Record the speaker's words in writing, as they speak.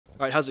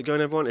All right, how's it going,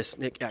 everyone? It's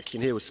Nick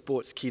Atkin here with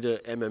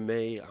Sportskeeda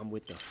MMA. I'm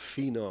with the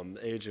phenom,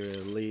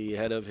 Adrian Lee,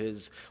 ahead of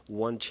his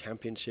One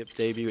Championship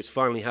debut. It's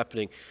finally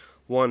happening,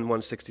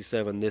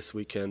 167 this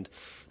weekend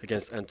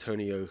against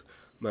Antonio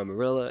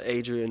Mamarella.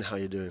 Adrian, how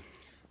you doing?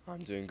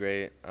 I'm doing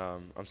great.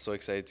 I'm so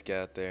excited to get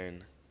out there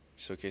and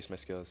showcase my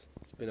skills.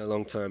 It's been a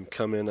long time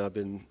coming. I've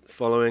been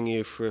following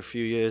you for a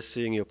few years,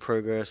 seeing your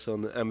progress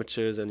on the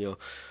amateurs and your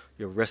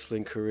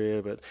wrestling career,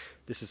 but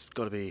this has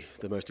got to be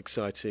the most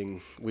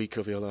exciting week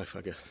of your life,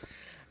 I guess.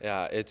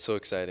 Yeah, it's so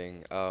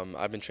exciting.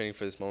 I've been training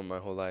for this moment my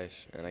whole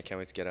life, and I can't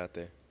wait to get out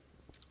there.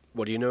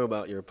 What do you know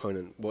about your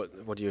opponent?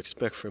 What do you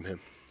expect from him?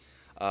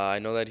 I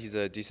know that he's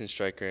a decent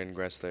striker and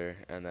wrestler,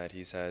 and that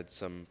he's had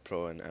some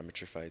pro and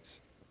amateur fights.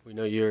 We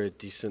know you're a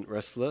decent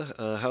wrestler.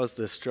 How's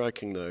the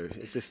striking, though?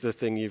 Is this the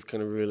thing you've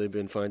kind of really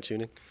been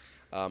fine-tuning?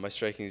 My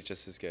striking is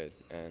just as good,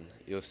 and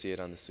you'll see it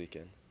on this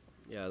weekend.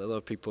 Yeah, a lot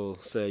of people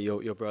say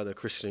your brother,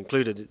 Christian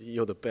included,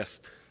 you're the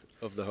best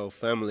of the whole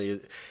family.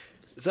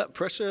 Is that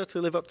pressure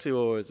to live up to,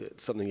 or is it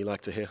something you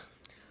like to hear?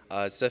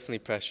 It's definitely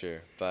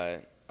pressure,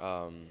 but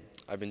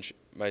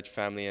my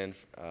family and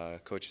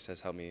coaches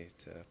has helped me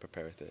to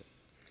prepare with it.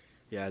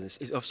 Yeah,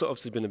 it's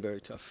obviously been a very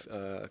tough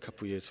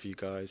couple of years for you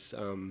guys.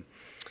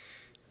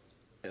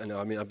 I know,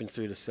 I mean, I've been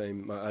through the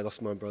same. I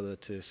lost my brother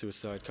to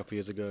suicide a couple of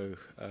years ago.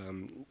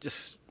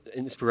 Just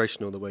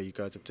inspirational the way you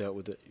guys have dealt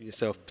with it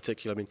yourself,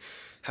 particularly. I mean,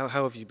 how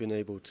have you been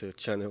able to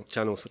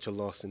channel such a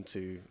loss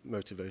into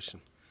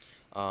motivation?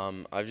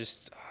 I've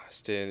just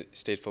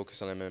stayed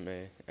focused on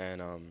MMA,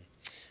 and I've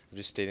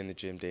just stayed in the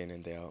gym day in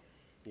and day out.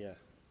 Yeah,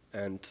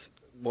 and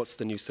what's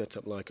the new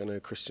setup like? I know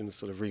Christian's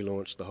sort of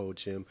relaunched the whole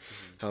gym.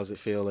 How does it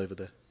feel over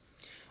there?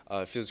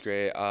 It feels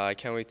great. I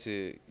can't wait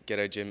to get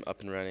our gym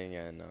up and running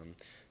and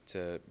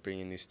to bring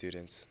in new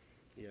students.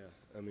 Yeah,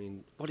 I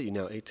mean, what are you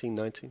now, 18,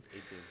 19?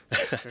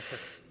 18.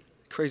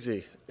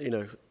 Crazy, you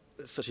know,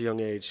 at such a young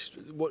age.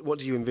 What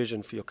do you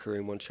envision for your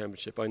career in One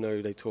Championship? I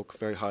know they talk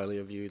very highly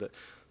of you, that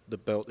the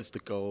belt is the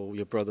goal.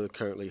 Your brother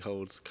currently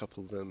holds a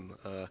couple of them.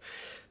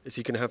 Is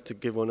he going to have to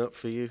give one up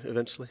for you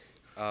eventually?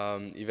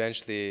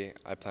 Eventually,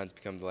 I plan to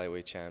become the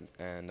lightweight champ,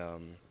 and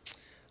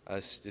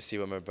I'll just see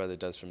what my brother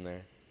does from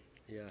there.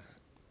 Yeah,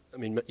 I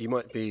mean, you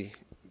might be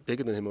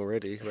bigger than him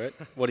already, right?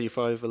 What are you,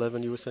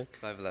 5'11", you were saying?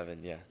 5'11",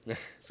 yeah.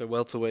 So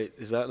welterweight,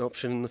 is that an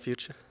option in the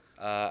future?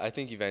 I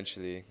think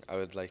eventually I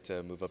would like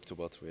to move up to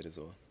welterweight as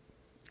well.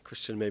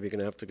 Christian maybe going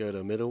to have to go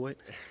to middleweight?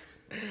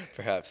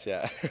 Perhaps,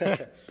 yeah.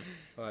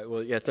 All right,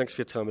 well, yeah, thanks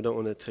for your time. I don't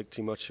want to take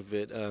too much of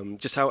it.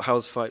 Just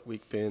how's fight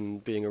week been,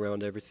 being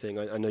around everything?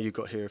 I know you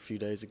got here a few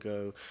days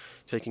ago,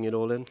 taking it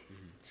all in?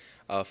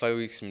 Fight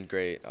week's been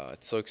great.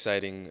 It's so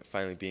exciting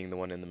finally being the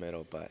one in the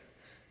middle, but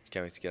I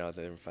can't wait to get out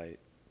there and fight.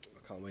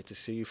 I can't wait to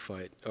see you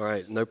fight. All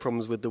right, no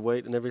problems with the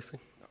weight and everything?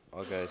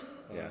 All good,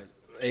 yeah. All right.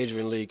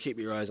 Adrian Lee, keep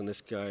your eyes on this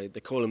guy. They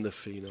call him the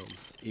phenom.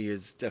 He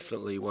is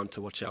definitely one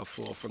to watch out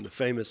for from the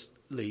famous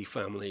Lee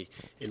family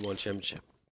in One Championship.